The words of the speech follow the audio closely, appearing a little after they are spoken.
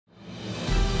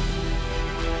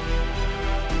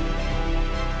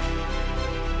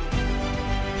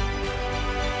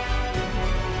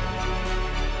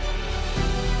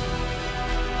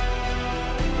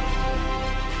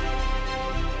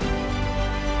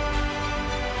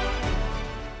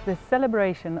The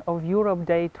celebration of Europe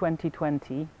Day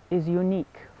 2020 is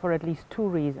unique for at least two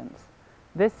reasons.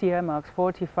 This year marks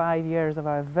 45 years of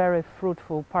our very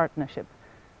fruitful partnership,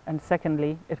 and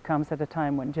secondly, it comes at a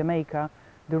time when Jamaica,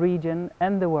 the region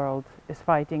and the world is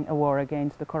fighting a war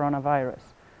against the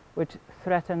coronavirus, which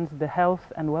threatens the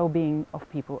health and well-being of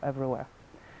people everywhere.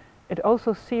 It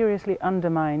also seriously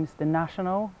undermines the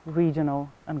national,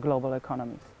 regional and global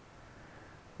economies.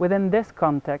 Within this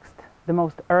context, the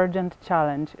most urgent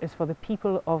challenge is for the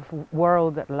people of the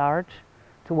world at large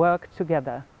to work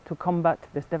together to combat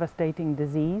this devastating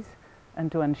disease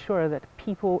and to ensure that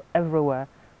people everywhere,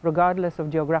 regardless of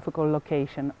geographical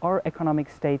location or economic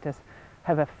status,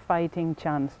 have a fighting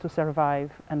chance to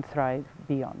survive and thrive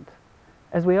beyond.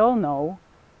 As we all know,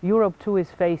 Europe too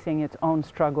is facing its own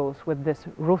struggles with this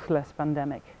ruthless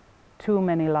pandemic. Too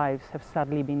many lives have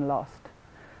sadly been lost.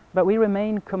 But we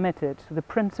remain committed to the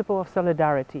principle of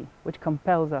solidarity, which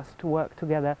compels us to work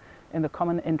together in the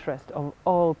common interest of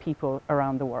all people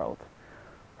around the world.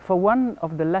 For one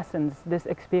of the lessons this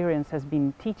experience has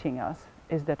been teaching us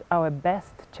is that our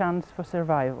best chance for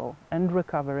survival and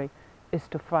recovery is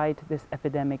to fight this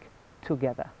epidemic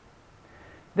together.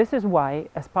 This is why,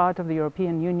 as part of the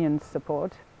European Union's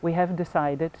support, we have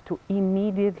decided to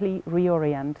immediately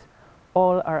reorient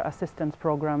all our assistance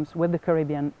programs with the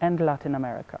Caribbean and Latin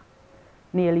America.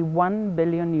 Nearly €1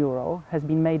 billion has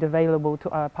been made available to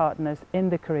our partners in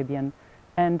the Caribbean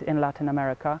and in Latin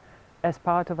America as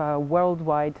part of our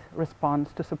worldwide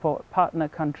response to support partner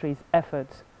countries'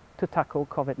 efforts to tackle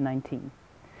COVID-19.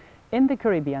 In the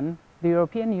Caribbean, the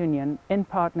European Union, in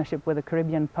partnership with the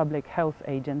Caribbean Public Health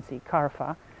Agency,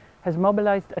 CARPHA, has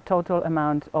mobilized a total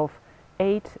amount of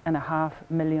 €8.5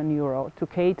 million to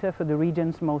cater for the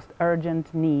region's most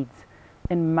urgent needs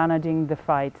in managing the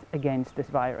fight against this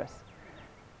virus.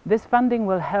 This funding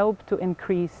will help to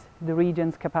increase the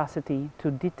region's capacity to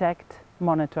detect,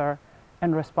 monitor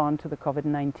and respond to the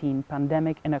COVID-19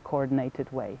 pandemic in a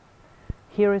coordinated way.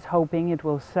 Here is hoping it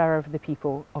will serve the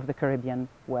people of the Caribbean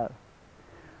well.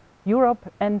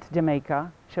 Europe and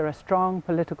Jamaica share a strong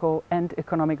political and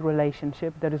economic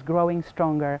relationship that is growing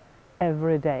stronger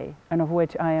every day, and of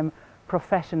which I am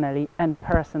professionally and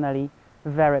personally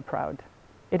very proud.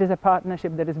 It is a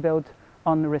partnership that is built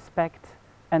on respect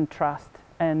and trust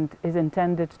and is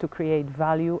intended to create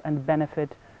value and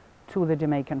benefit to the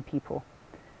Jamaican people.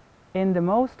 In the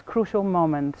most crucial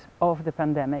moment of the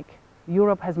pandemic,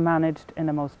 Europe has managed in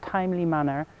a most timely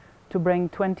manner to bring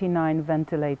 29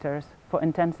 ventilators for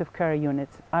intensive care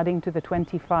units, adding to the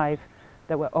 25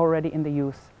 that were already in the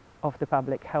use of the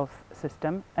public health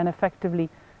system and effectively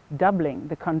doubling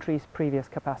the country's previous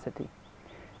capacity.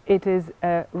 It is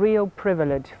a real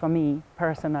privilege for me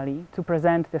personally to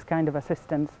present this kind of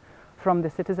assistance from the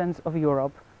citizens of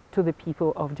Europe to the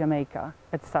people of Jamaica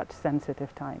at such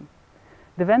sensitive time.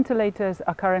 The ventilators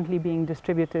are currently being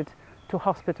distributed to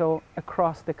hospitals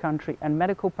across the country and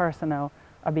medical personnel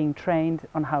are being trained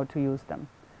on how to use them.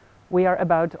 We are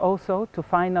about also to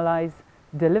finalize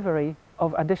delivery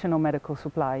of additional medical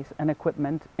supplies and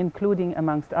equipment, including,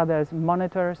 amongst others,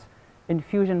 monitors,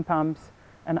 infusion pumps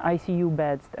and ICU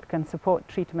beds that can support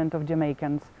treatment of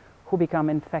Jamaicans who become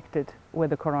infected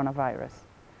with the coronavirus.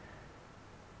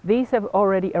 These have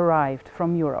already arrived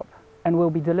from Europe and will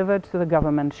be delivered to the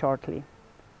government shortly.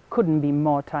 Couldn't be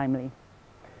more timely.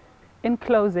 In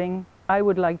closing, I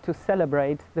would like to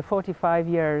celebrate the 45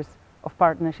 years of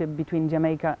partnership between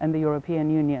Jamaica and the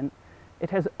European Union. It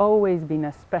has always been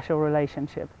a special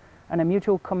relationship and a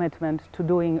mutual commitment to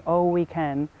doing all we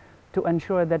can to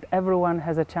ensure that everyone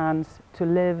has a chance to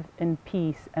live in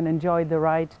peace and enjoy the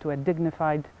right to a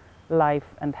dignified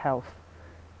life and health.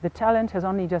 The challenge has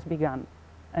only just begun,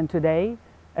 and today,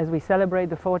 as we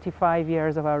celebrate the 45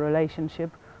 years of our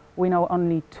relationship, we know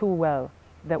only too well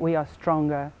that we are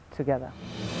stronger together.